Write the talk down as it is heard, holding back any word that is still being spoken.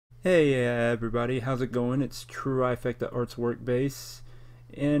Hey everybody, how's it going? It's Trifecta Arts Workbase,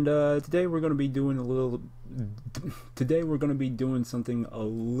 and today we're gonna be doing something a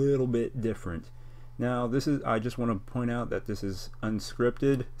little bit different. Now, I just want to point out that this is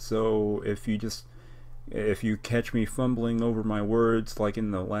unscripted, so if you catch me fumbling over my words like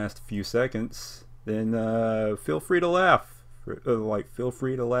in the last few seconds, then feel free to laugh. Feel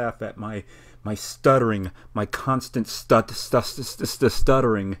free to laugh at my stuttering, my constant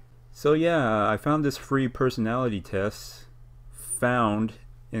stuttering. So yeah, I found this free personality test, found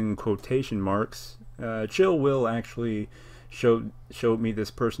in quotation marks. Chill Will actually showed me this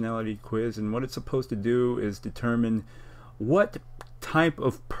personality quiz, and what it's supposed to do is determine what type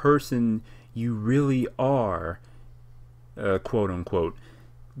of person you really are, quote unquote.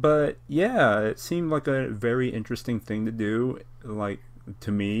 But yeah, it seemed like a very interesting thing to do, like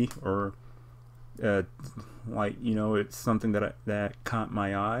to me, or uh, it's something that caught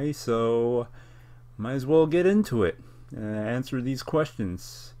my eye, so might as well get into it. Answer these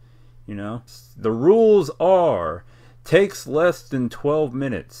questions. The rules are takes less than 12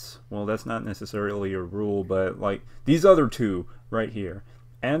 minutes. Well, that's not necessarily a rule, but like these other two right here.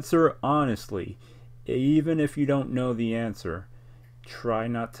 Answer honestly, even if you don't know the answer. Try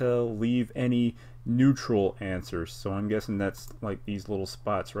not to leave any neutral answers. So I'm guessing that's like these little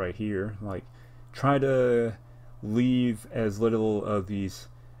spots right here. Like, try to leave as little of these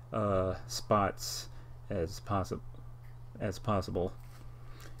spots as possible.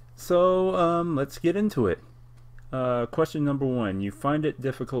 So let's get into it. Question number one: you find it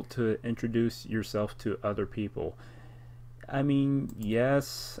difficult to introduce yourself to other people? I mean,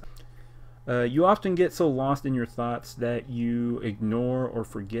 yes. You often get so lost in your thoughts that you ignore or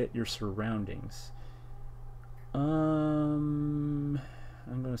forget your surroundings. I'm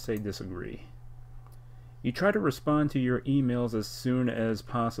gonna say disagree. You try to respond to your emails as soon as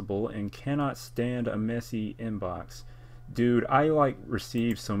possible and cannot stand a messy inbox. Dude, I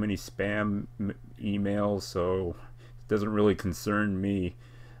receive so many spam emails, so it doesn't really concern me.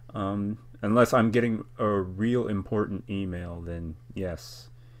 Unless I'm getting a real important email, then yes.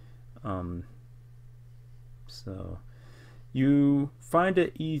 Um, so you find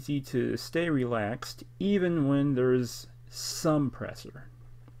it easy to stay relaxed even when there's some pressure.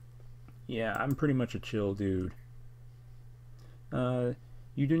 Yeah, I'm pretty much a chill dude. Uh,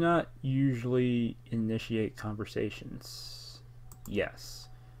 you do not usually initiate conversations. Yes.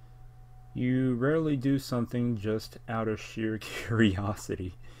 You rarely do something just out of sheer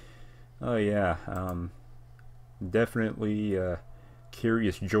curiosity. Oh yeah, definitely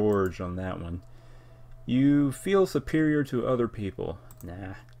Curious George on that one. You feel superior to other people.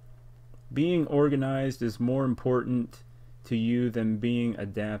 Nah. Being organized is more important to you than being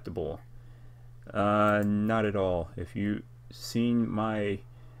adaptable. Not at all. If you seen my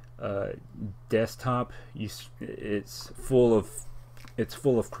uh, desktop, it's full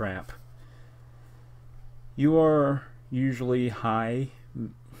of crap. You are usually high.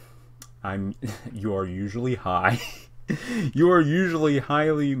 I'm. You are usually high. You are usually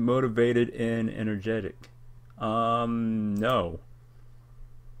highly motivated and energetic. No.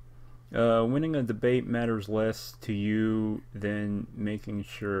 Winning a debate matters less to you than making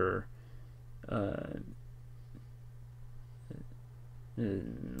sure. Uh,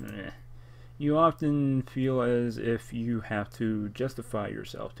 you often feel as if you have to justify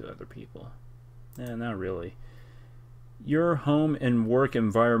yourself to other people. Not really. Your home and work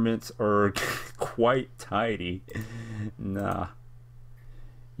environments are quite tidy. Nah.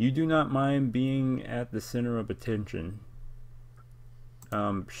 You do not mind being at the center of attention.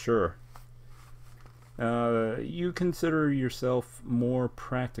 Sure. You consider yourself more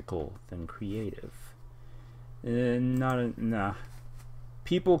practical than creative. Nah.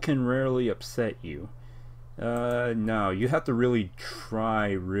 People can rarely upset you. No, you have to really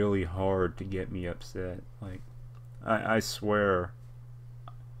try really hard to get me upset. Like, I swear,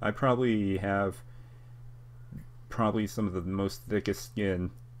 I probably have some of the most thickest skin.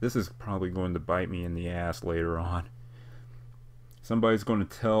 This is probably going to bite me in the ass later on. Somebody's going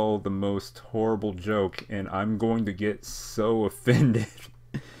to tell the most horrible joke, and I'm going to get so offended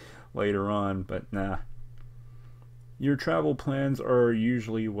later on, but nah. Your travel plans are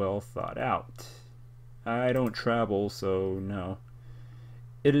usually well thought out. I don't travel, so no.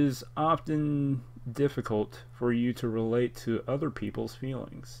 It is often difficult for you to relate to other people's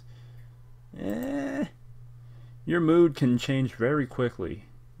feelings. Eh. Your mood can change very quickly.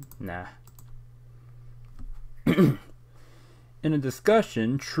 Nah. In a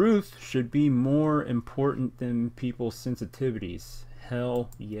discussion, truth should be more important than people's sensitivities.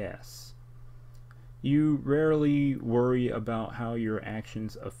 Hell yes. You rarely worry about how your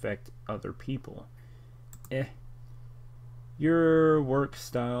actions affect other people. Your work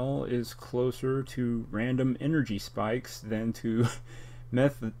style is closer to random energy spikes than to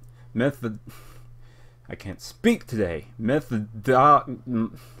method I can't speak today.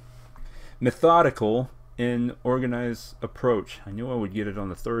 Methodical and organized approach. I knew I would get it on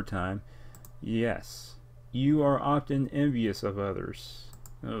the third time. Yes. You are often envious of others.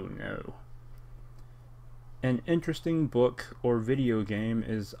 Oh no. An interesting book or video game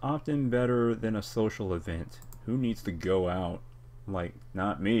is often better than a social event. Who needs to go out? Like,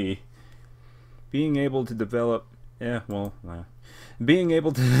 not me. Being able to develop... Being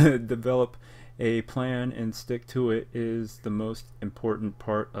able to develop a plan and stick to it is the most important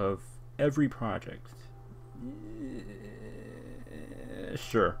part of every project.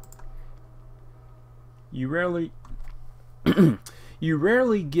 Sure. You rarely... You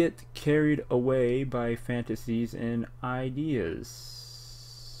rarely get carried away by fantasies and ideas.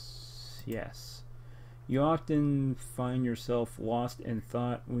 Yes. You often find yourself lost in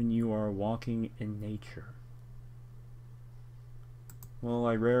thought when you are walking in nature. Well,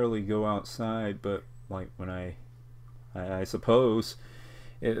 I rarely go outside, but like when I suppose,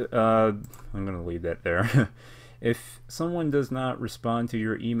 I'm gonna leave that there. If someone does not respond to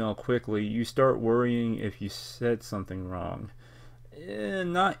your email quickly, you start worrying if you said something wrong.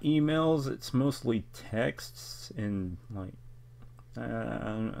 Not emails, it's mostly texts and like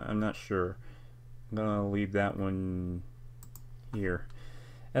I'm not sure. I'm gonna leave that one here.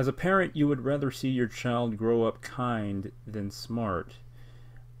 As a parent, you would rather see your child grow up kind than smart.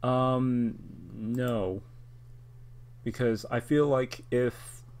 No. Because I feel like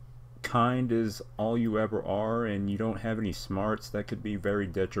if kind is all you ever are and you don't have any smarts, that could be very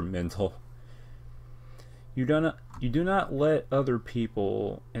detrimental. You do not let other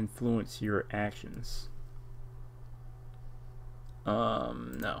people influence your actions.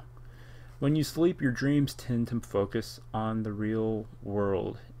 No. When you sleep, your dreams tend to focus on the real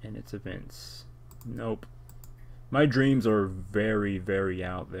world and its events. Nope. My dreams are very, very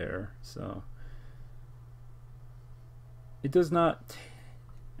out there, so... It does not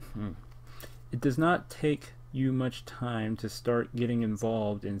take you much time to start getting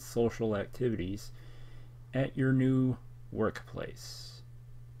involved in social activities at your new workplace.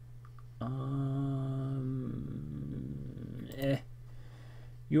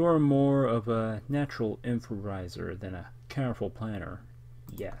 You are more of a natural improviser than a careful planner.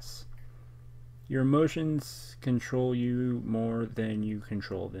 Yes. Your emotions control you more than you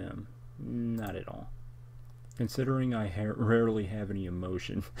control them. Not at all. Considering I rarely have any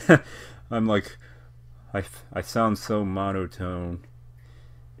emotion. I'm like, I sound so monotone.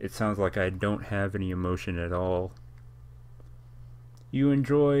 It sounds like I don't have any emotion at all. You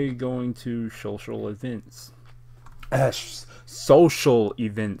enjoy going to social events. Social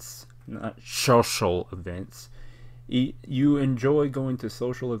events, not social events. You enjoy going to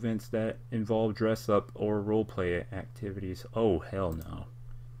social events that involve dress up or roleplay activities. Oh, hell no.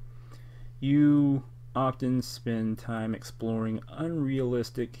 You often spend time exploring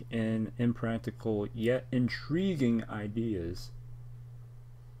unrealistic and impractical yet intriguing ideas.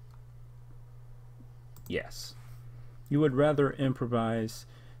 Yes. You would rather improvise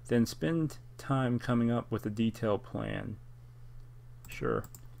than spend time coming up with a detailed plan. Sure.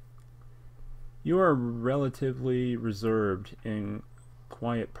 You are a relatively reserved and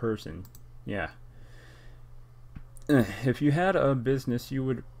quiet person. Yeah. If you had a business, you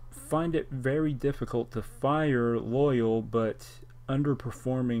would find it very difficult to fire loyal but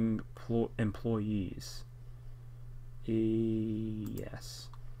underperforming employees. Yes.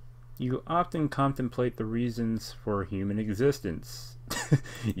 You often contemplate the reasons for human existence.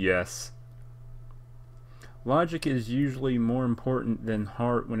 Yes. Logic is usually more important than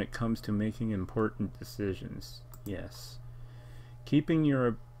heart when it comes to making important decisions. Yes. Keeping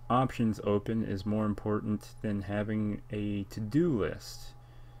your options open is more important than having a to-do list.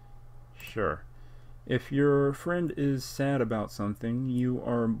 Sure. If your friend is sad about something, you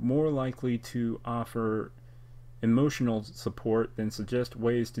are more likely to offer emotional support than suggest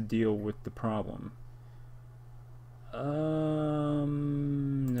ways to deal with the problem.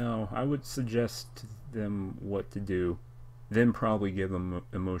 No, I would suggest to them what to do, then probably give them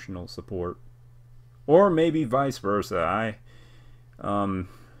emotional support. Or maybe vice versa.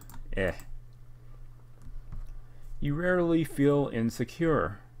 You rarely feel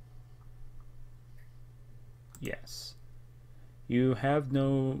insecure. Yes. You have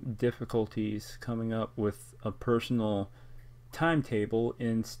no difficulties coming up with a personal timetable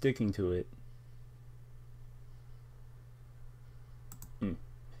and sticking to it.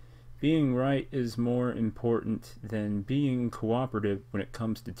 Being right is more important than being cooperative when it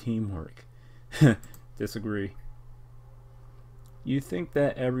comes to teamwork. Disagree. You think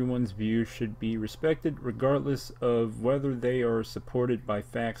that everyone's views should be respected regardless of whether they are supported by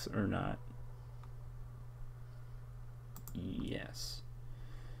facts or not. Yes.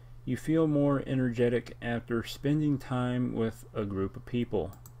 You feel more energetic after spending time with a group of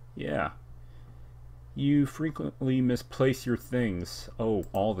people. Yeah. You frequently misplace your things. Oh,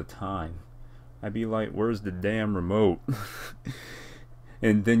 all the time. I'd be like, where's the damn remote?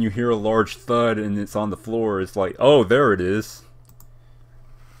 And then you hear a large thud and it's on the floor. It's like, oh, there it is.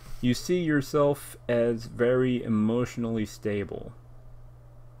 You see yourself as very emotionally stable.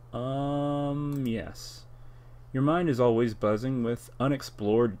 Yes. Your mind is always buzzing with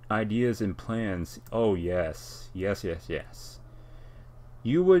unexplored ideas and plans. Oh, yes. Yes, yes, yes.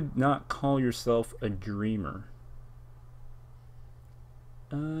 You would not call yourself a dreamer.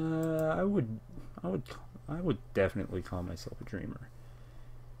 I would definitely call myself a dreamer.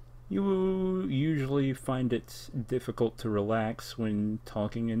 You usually find it difficult to relax when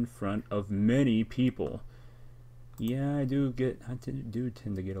talking in front of many people. Yeah, I do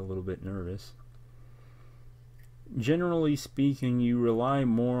tend to get a little bit nervous. Generally speaking, you rely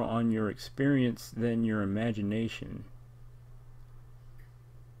more on your experience than your imagination.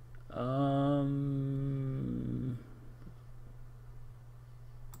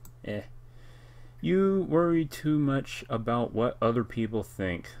 You worry too much about what other people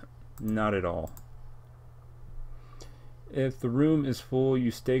think. Not at all. If the room is full,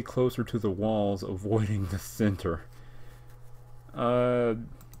 you stay closer to the walls, avoiding the center.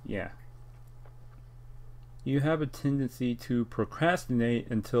 Yeah. You have a tendency to procrastinate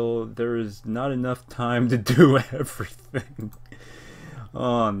until there is not enough time to do everything.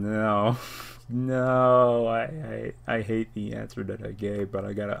 Oh no. No, I hate the answer that I gave, but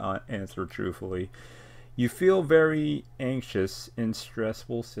I gotta answer truthfully. You feel very anxious in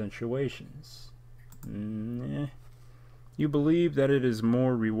stressful situations. Nah. You believe that it is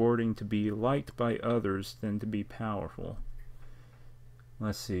more rewarding to be liked by others than to be powerful.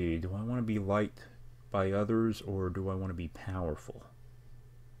 Let's see, do I want to be liked by others or do I want to be powerful?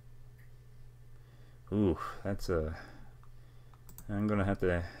 Ooh, I'm gonna have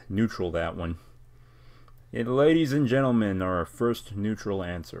to neutral that one. Ladies and gentlemen, our first neutral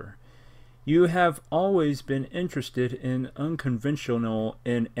answer. You have always been interested in unconventional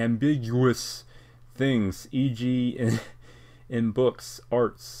and ambiguous things, e.g. in books,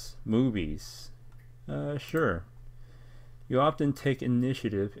 arts, movies. Sure. You often take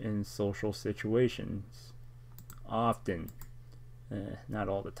initiative in social situations. Often. Not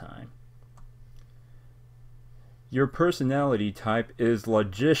all the time. Your personality type is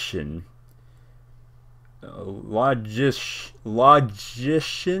logician.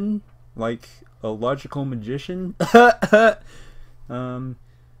 Logician? Like a logical magician? I am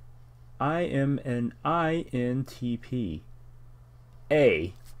an INTP.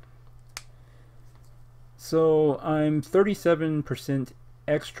 A. So I'm 37%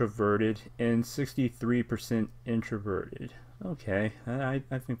 extroverted and 63% introverted. Okay, I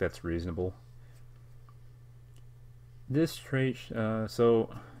think that's reasonable. This trait,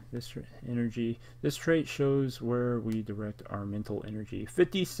 this trait shows where we direct our mental energy.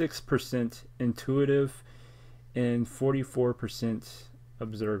 56% intuitive and 44%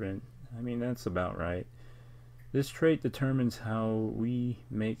 observant. I mean, that's about right. This trait determines how we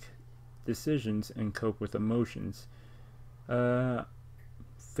make decisions and cope with emotions.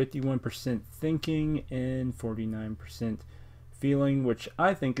 51% thinking and 49% feeling, which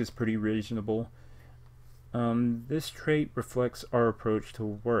I think is pretty reasonable. This trait reflects our approach to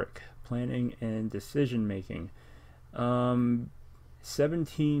work, planning, and decision making. 17%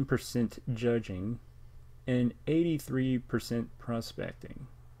 judging and 83% prospecting.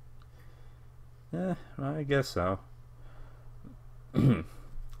 I guess so.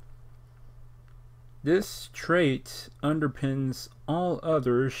 This trait underpins all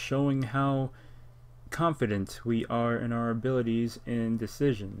others, showing how confident we are in our abilities and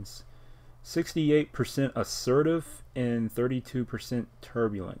decisions. 68% assertive and 32%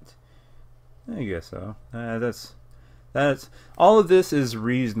 turbulent. I guess so. That's all of this is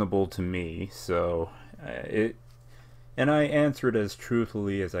reasonable to me. So and I answered as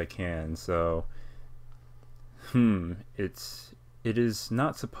truthfully as I can. So it is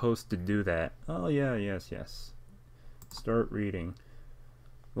not supposed to do that. Oh yeah, yes. Start reading.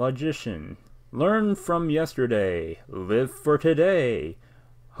 Logician. Learn from yesterday. Live for today.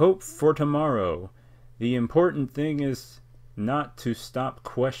 Hope for tomorrow. The important thing is not to stop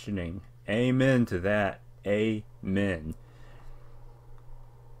questioning. Amen to that. Amen.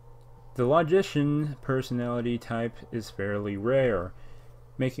 The logician personality type is fairly rare,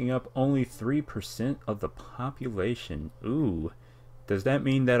 making up only 3% of the population. Ooh, does that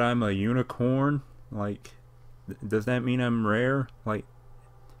mean that I'm a unicorn? Like, does that mean I'm rare? Like,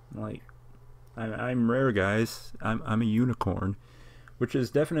 I'm rare, guys. I'm a unicorn, which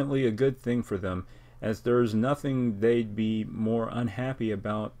is definitely a good thing for them, as there's nothing they'd be more unhappy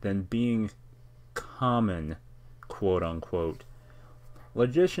about than being common, quote unquote.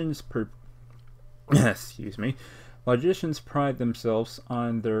 Logicians excuse me. Logicians pride themselves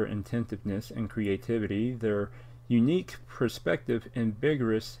on their inventiveness and creativity, their unique perspective and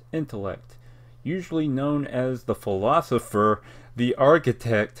vigorous intellect, usually known as the philosopher, the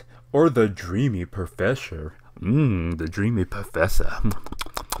architect, or the dreamy professor. The dreamy professor.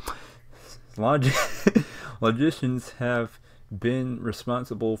 Logicians have been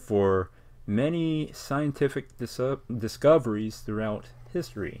responsible for many scientific discoveries throughout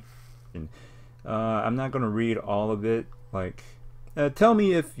history. I'm not going to read all of it. Like, tell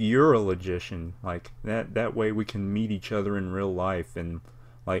me if you're a logician. Like, that way we can meet each other in real life and,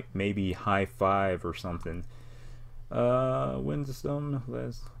 like, maybe high five or something. When's some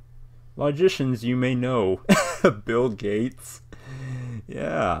logicians you may know? Bill Gates.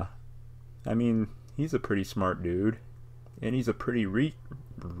 Yeah. I mean, he's a pretty smart dude. And he's a pretty rich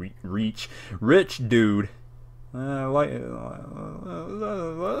dude. It's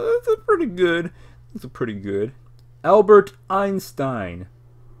pretty good. It's pretty good. Albert Einstein,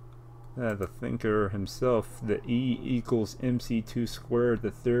 the thinker himself, the E equals MC2 squared, the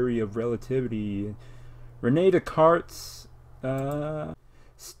theory of relativity. Rene Descartes,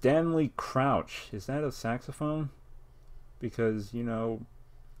 Stanley Crouch. Is that a saxophone? Because, you know,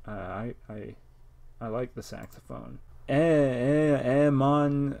 I like the saxophone.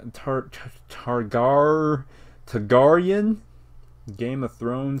 Aemon Targaryen. Game of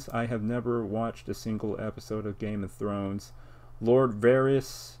Thrones. I have never watched a single episode of Game of Thrones. Lord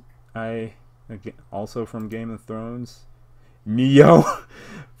Varys. Also from Game of Thrones. Neo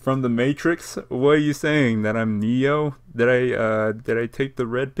from the Matrix. What are you saying? That I'm Neo? Did I take the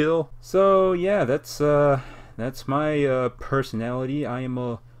red pill? So yeah, that's my personality. I am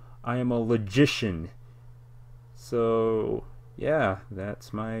a logician. So yeah,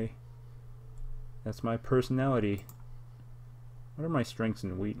 that's my personality. What are my strengths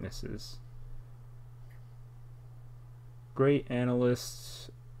and weaknesses? Great analyst,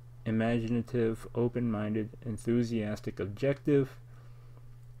 imaginative, open-minded, enthusiastic, objective,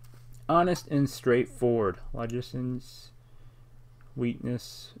 honest and straightforward. Logician's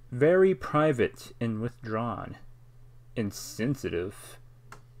weakness: very private and withdrawn, insensitive,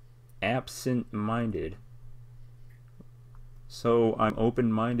 absent-minded. So I'm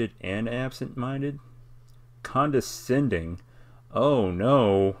open-minded and absent-minded? Condescending. Oh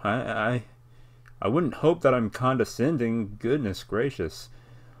no, I wouldn't hope that I'm condescending. Goodness gracious.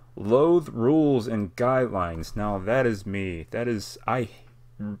 Loathe rules and guidelines. Now that is me. That is, I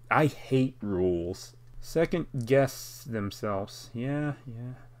hate rules. Second guess themselves. Yeah,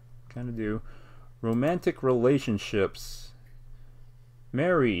 kind of do. Romantic relationships.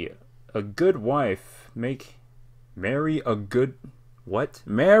 Marry a good wife. Marry a good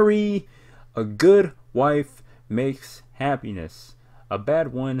wife makes happiness. A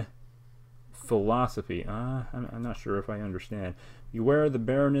bad one, philosophy. I'm not sure if I understand. Beware the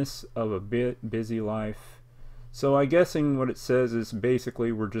barrenness of a bit busy life. So I'm guessing what it says is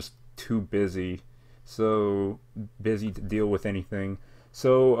basically we're just too busy. So busy to deal with anything.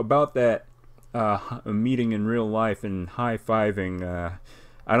 So about that meeting in real life and high-fiving,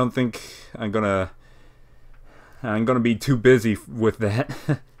 I don't think I'm gonna be too busy with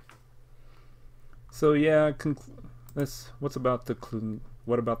that. So yeah, what about the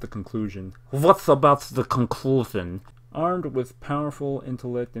conclusion? What's about the conclusion? Armed with powerful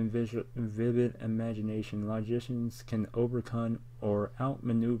intellect and vivid imagination, logicians can overcome or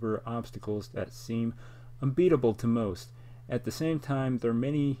outmaneuver obstacles that seem unbeatable to most. At the same time, their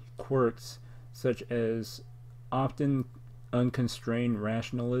many quirks, such as often unconstrained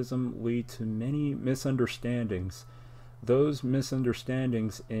rationalism, lead to many misunderstandings. Those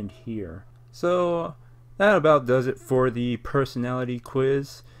misunderstandings end here. So that about does it for the personality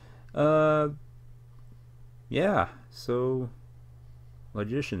quiz. Yeah, so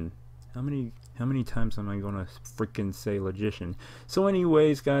logician. How many times am I gonna freaking say logician? So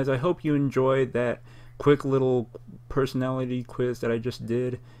anyways, guys, I hope you enjoyed that quick little personality quiz that I just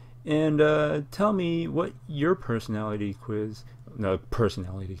did. And tell me what your personality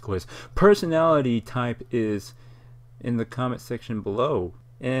type is in the comment section below.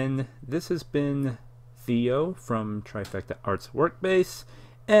 And this has been Theo from Trifecta Arts Workbase,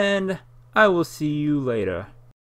 and I will see you later.